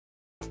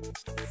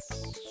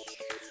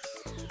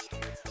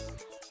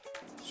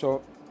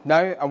So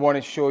now I want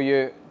to show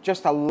you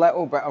just a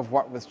little bit of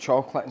work with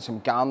chocolate and some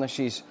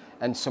garnishes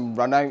and some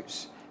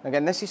runouts.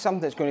 Again, this is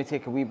something that's going to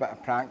take a wee bit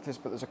of practice,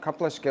 but there's a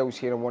couple of skills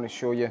here I want to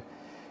show you,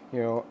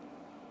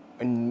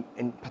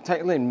 in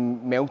particularly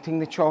in melting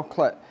the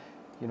chocolate.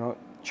 You know,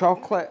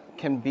 chocolate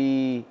can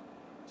be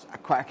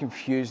quite a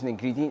confusing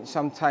ingredient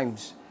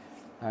sometimes,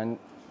 and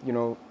you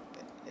know,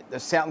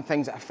 there's certain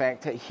things that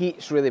affect it.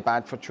 Heat's really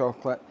bad for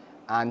chocolate,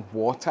 and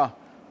water,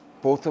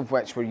 both of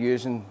which we're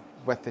using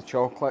with the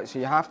chocolate, so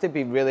you have to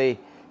be really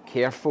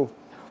careful.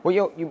 What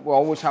you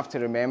always have to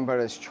remember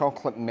is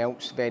chocolate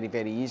melts very,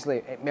 very easily.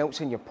 It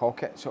melts in your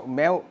pocket, so it'll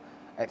melt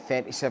at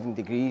 37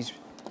 degrees,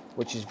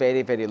 which is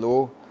very, very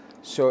low.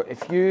 So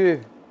if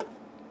you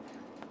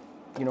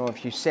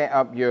set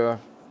up your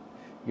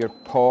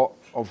pot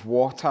of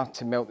water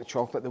to melt the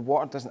chocolate, the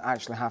water doesn't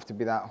actually have to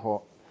be that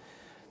hot.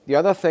 The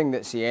other thing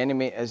that's the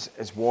enemy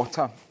is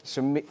water.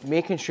 So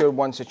making sure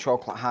once the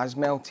chocolate has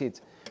melted,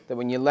 that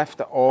when you lift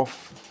it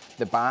off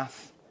the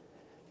bath,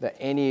 that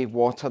any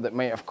water that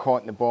might have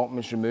caught in the bottom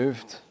is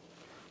removed,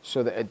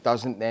 so that it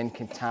doesn't then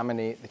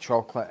contaminate the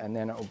chocolate, and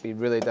then it'll be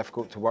really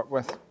difficult to work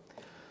with.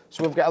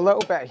 So we've got a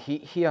little bit of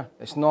heat here.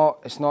 It's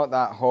not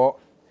that hot.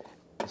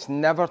 It's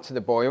never to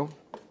the boil.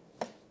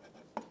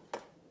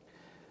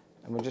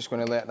 And we're just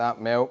going to let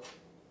that melt.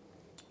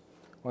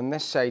 On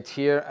this side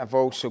here, I've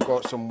also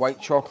got some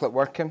white chocolate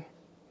working.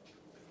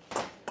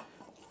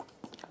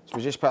 So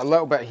we just put a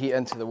little bit of heat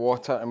into the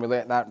water, and we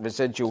let that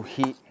residual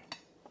heat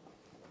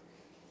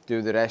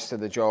do the rest of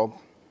the job.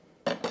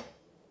 The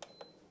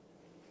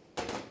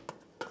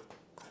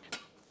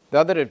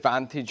other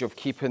advantage of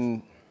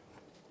keeping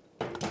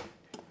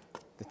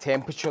the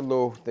temperature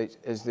low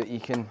is that you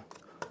can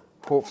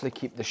hopefully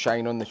keep the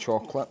shine on the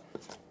chocolate.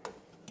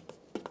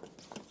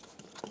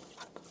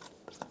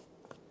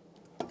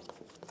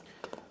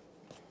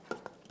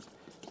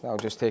 So that'll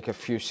just take a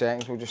few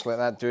seconds. We'll just let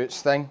that do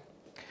its thing.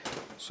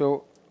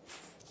 So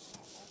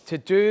to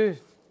do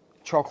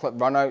chocolate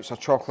runouts or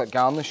chocolate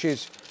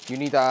garnishes, you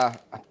need a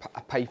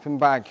piping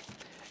bag.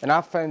 And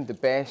I've found the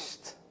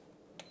best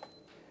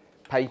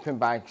piping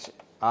bags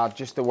are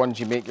just the ones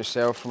you make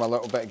yourself from a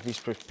little bit of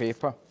greaseproof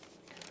paper.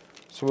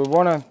 So we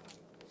want to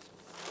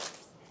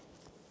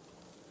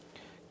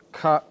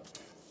cut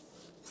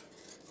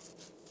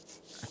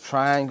a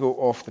triangle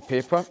off the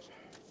paper.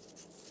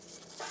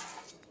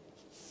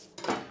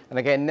 And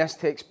again, this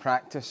takes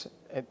practice.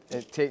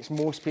 It takes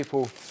most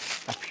people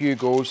a few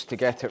goes to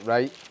get it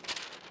right.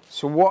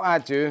 So what I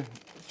do,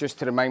 just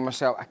to remind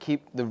myself, I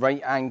keep the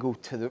right angle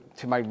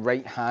to my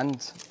right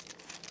hand,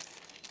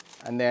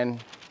 and then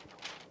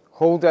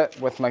hold it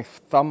with my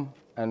thumb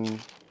and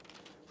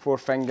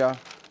forefinger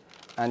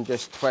and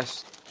just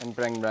twist and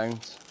bring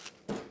round.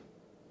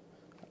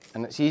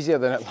 And it's easier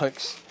than it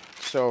looks.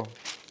 So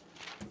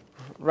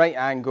right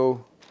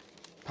angle,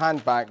 pan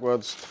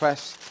backwards,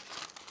 twist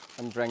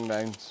and bring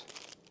round.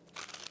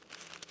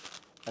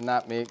 And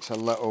that makes a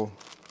little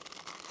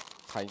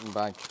piping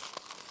bag.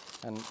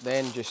 And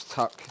then just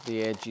tuck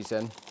the edges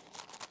in.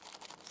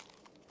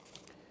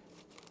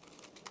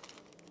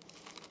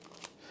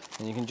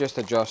 And you can just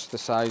adjust the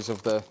size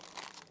of the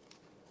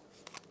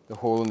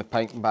hole in the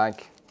piping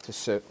bag to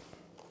suit.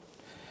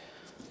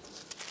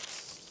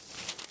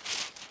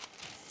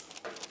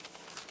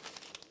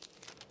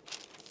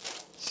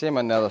 Same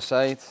on the other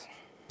side.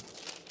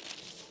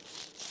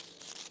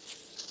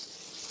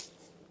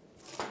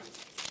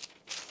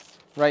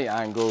 Right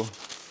angle,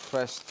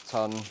 twist,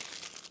 turn.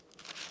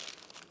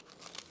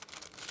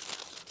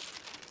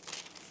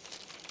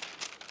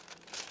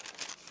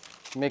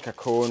 Make a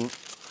cone,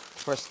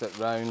 twist it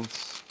round.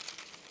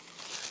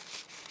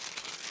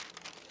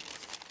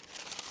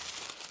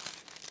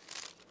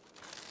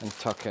 And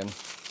tuck in.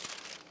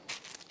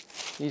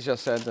 Easier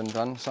said than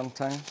done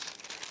sometimes.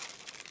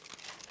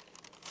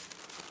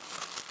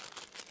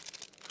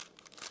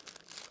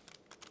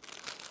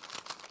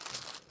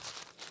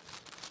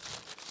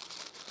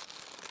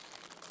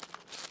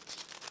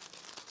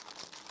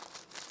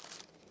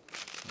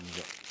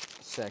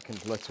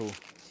 Second little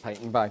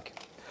piping bag.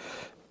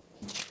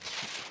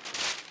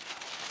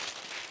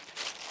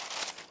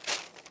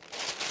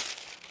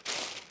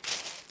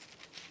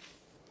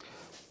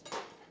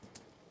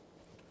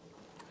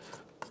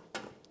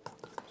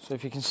 So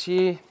if you can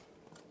see,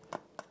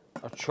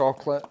 our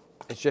chocolate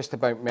is just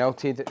about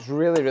melted. It's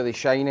really, really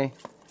shiny.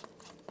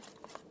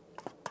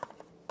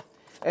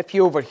 If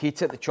you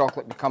overheat it, the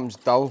chocolate becomes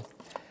dull,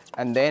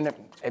 and then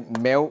it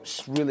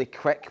melts really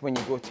quick when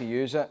you go to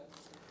use it.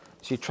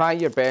 So you try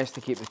your best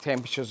to keep the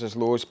temperatures as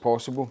low as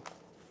possible.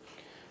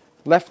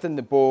 Lifting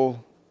the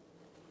bowl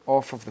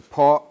off of the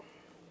pot,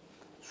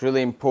 it's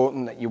really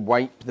important that you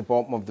wipe the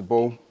bottom of the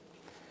bowl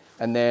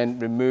and then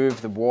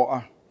remove the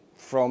water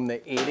from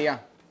the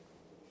area,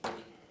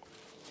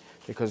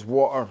 because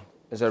water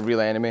is a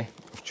real enemy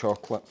of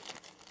chocolate.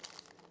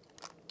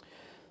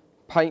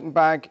 Piping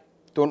bag,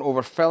 don't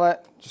overfill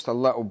it, just a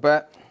little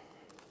bit.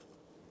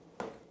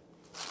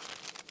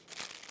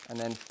 And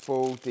then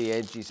fold the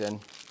edges in.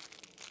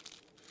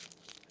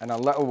 And a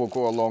little will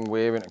go a long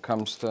way when it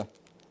comes to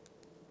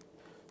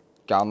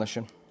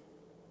garnishing.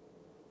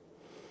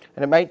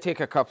 And it might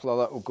take a couple of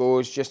little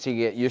goes just to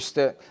get used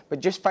to it, but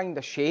just find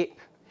a shape.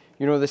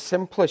 You know, the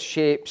simplest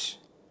shapes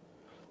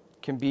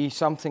can be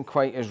something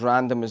quite as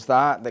random as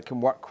that can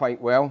work quite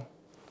well.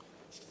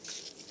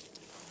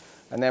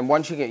 And then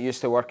once you get used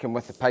to working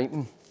with the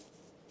piping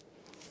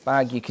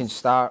bag, you can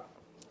start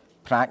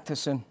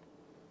practicing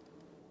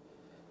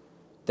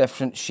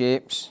different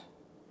shapes.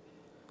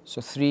 So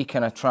 3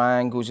 kind of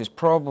triangles is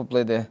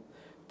probably the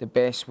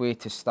best way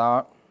to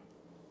start.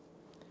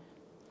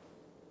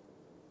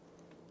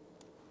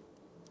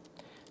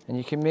 And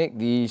you can make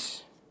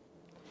these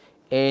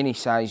any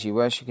size you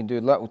wish. You can do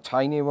little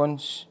tiny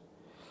ones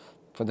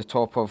for the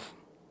top of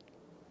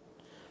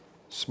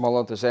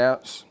smaller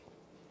desserts.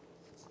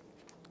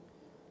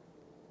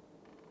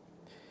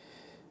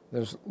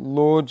 There's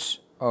loads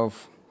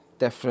of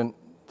different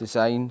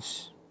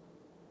designs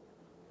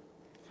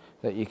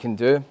that you can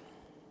do.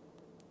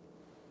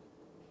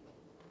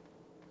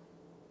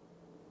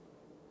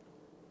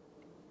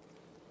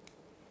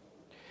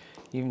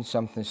 Even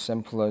something as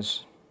simple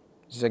as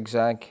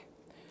zigzag.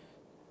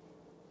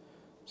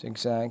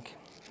 Zigzag.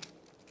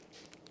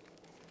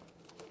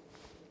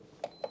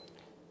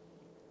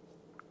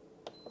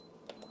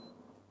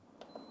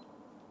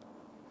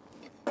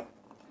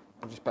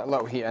 I'll just put a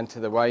little heat into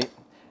the white.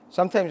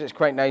 Sometimes it's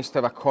quite nice to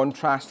have a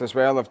contrast as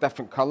well of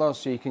different colours,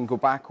 so you can go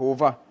back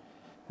over,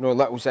 you know,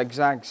 little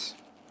zigzags.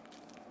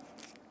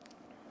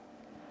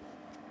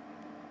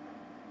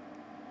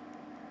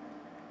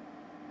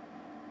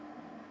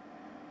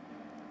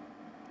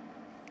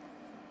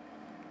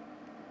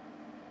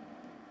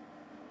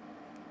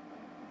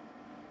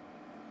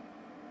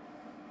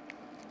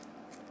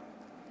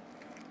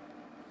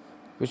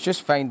 It's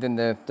just finding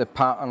the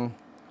pattern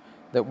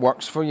that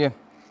works for you.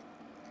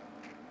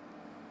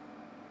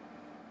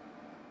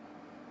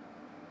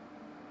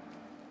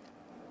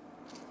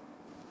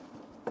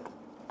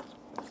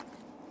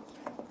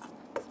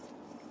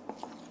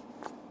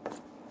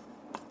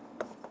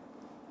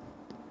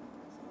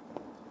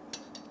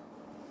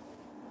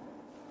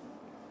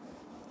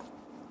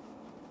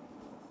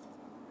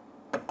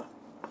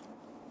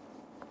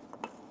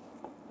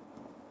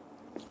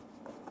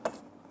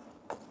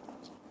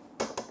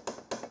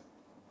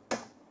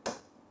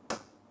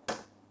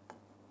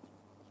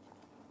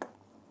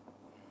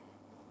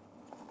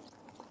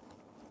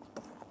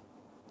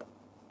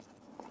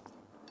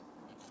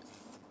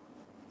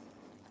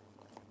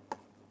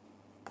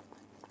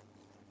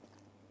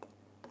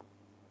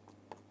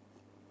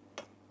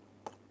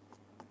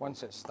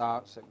 Once it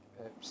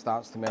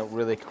starts to melt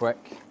really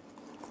quick.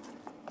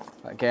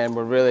 Again,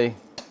 we're really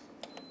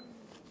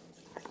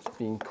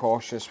being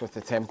cautious with the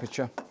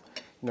temperature. You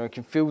know, you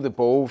can feel the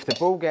bowl. If the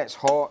bowl gets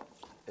hot,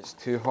 it's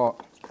too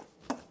hot.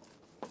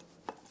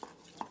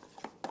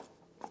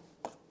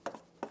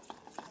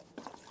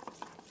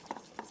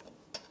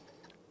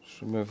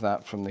 Just remove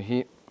that from the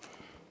heat.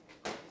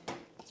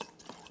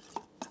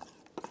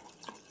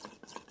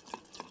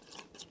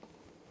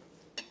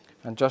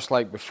 And just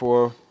like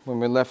before, when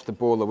we lift the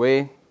bowl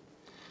away,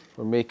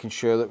 we're making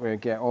sure that we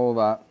get all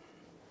that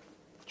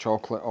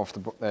chocolate off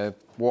the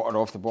water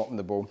off the bottom of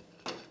the bowl.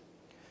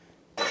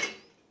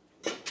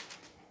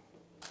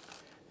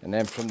 And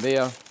then from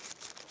there,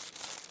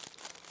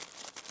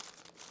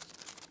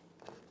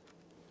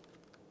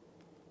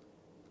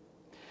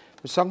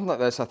 with something like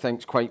this, I think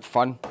is quite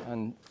fun,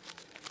 and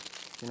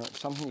you know,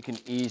 it's something you can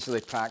easily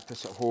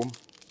practice at home.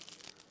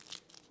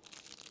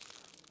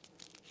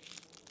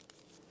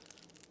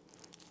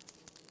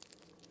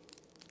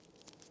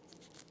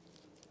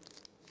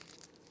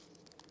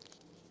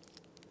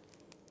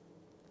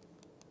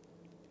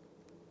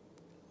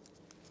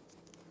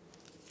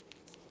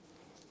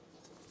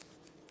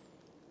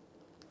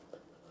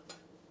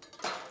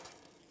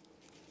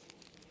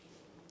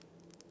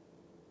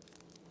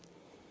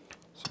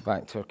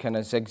 Back to our kind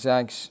of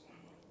zigzags.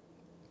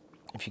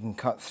 If you can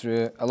cut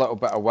through a little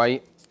bit of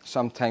white,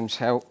 sometimes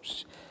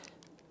helps,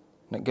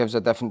 and it gives a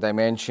different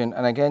dimension.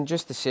 And again,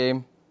 just the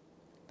same.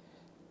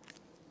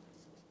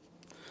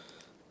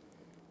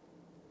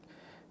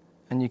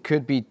 And you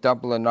could be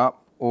doubling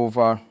up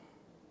over,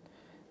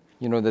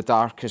 you know, the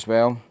dark as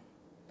well.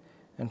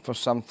 And for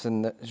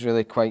something that is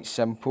really quite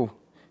simple,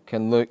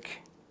 can look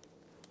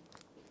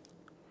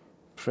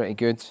pretty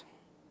good.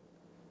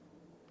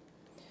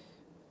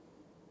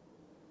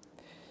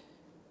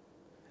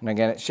 And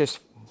again, it's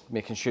just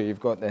making sure you've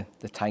got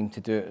the time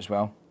to do it as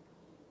well.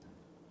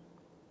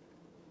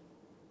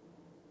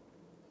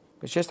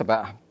 It's just a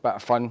bit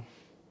of fun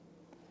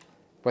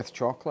with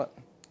chocolate.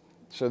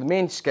 So the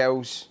main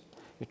skills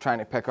you're trying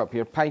to pick up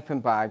here: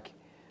 piping bag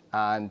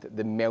and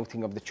the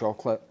melting of the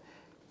chocolate,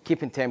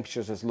 keeping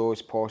temperatures as low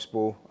as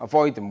possible,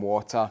 avoiding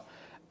water,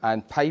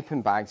 and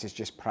piping bags is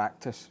just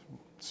practice.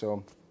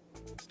 So